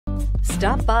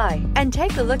Stop by and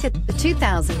take a look at the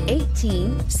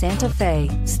 2018 Santa Fe.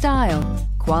 Style,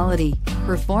 quality,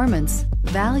 performance,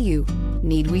 value.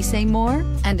 Need we say more?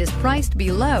 And is priced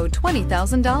below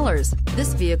 $20,000.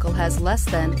 This vehicle has less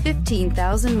than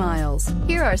 15,000 miles.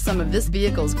 Here are some of this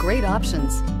vehicle's great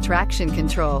options: traction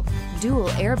control, dual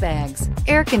airbags,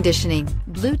 air conditioning,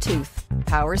 Bluetooth,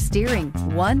 power steering,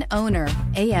 one owner,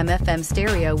 AM/FM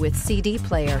stereo with CD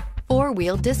player,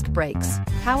 four-wheel disc brakes,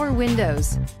 power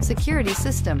windows, security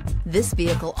system. This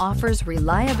vehicle offers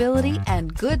reliability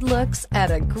and good looks at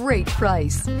a great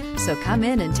price. So come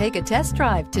in and take a test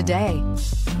drive today.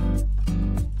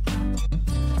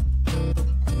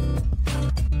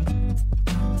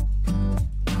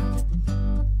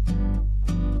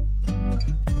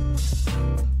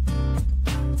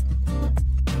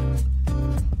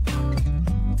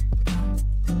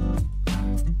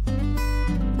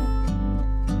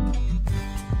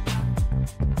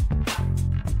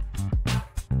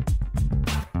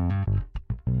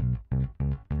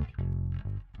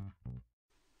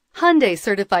 Hyundai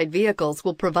certified vehicles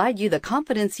will provide you the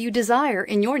confidence you desire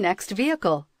in your next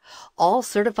vehicle. All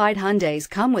certified Hyundais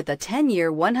come with a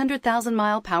 10-year,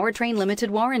 100,000-mile Powertrain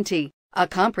Limited Warranty, a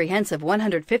comprehensive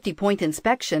 150-point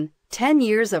inspection, 10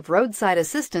 years of roadside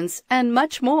assistance, and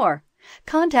much more.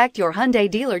 Contact your Hyundai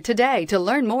dealer today to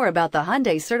learn more about the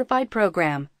Hyundai Certified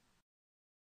Program.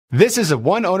 This is a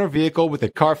one-owner vehicle with a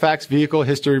CARFAX Vehicle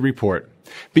History Report.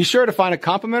 Be sure to find a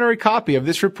complimentary copy of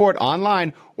this report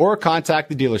online or contact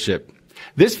the dealership.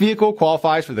 This vehicle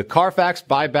qualifies for the CARFAX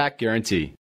Buyback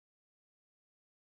Guarantee.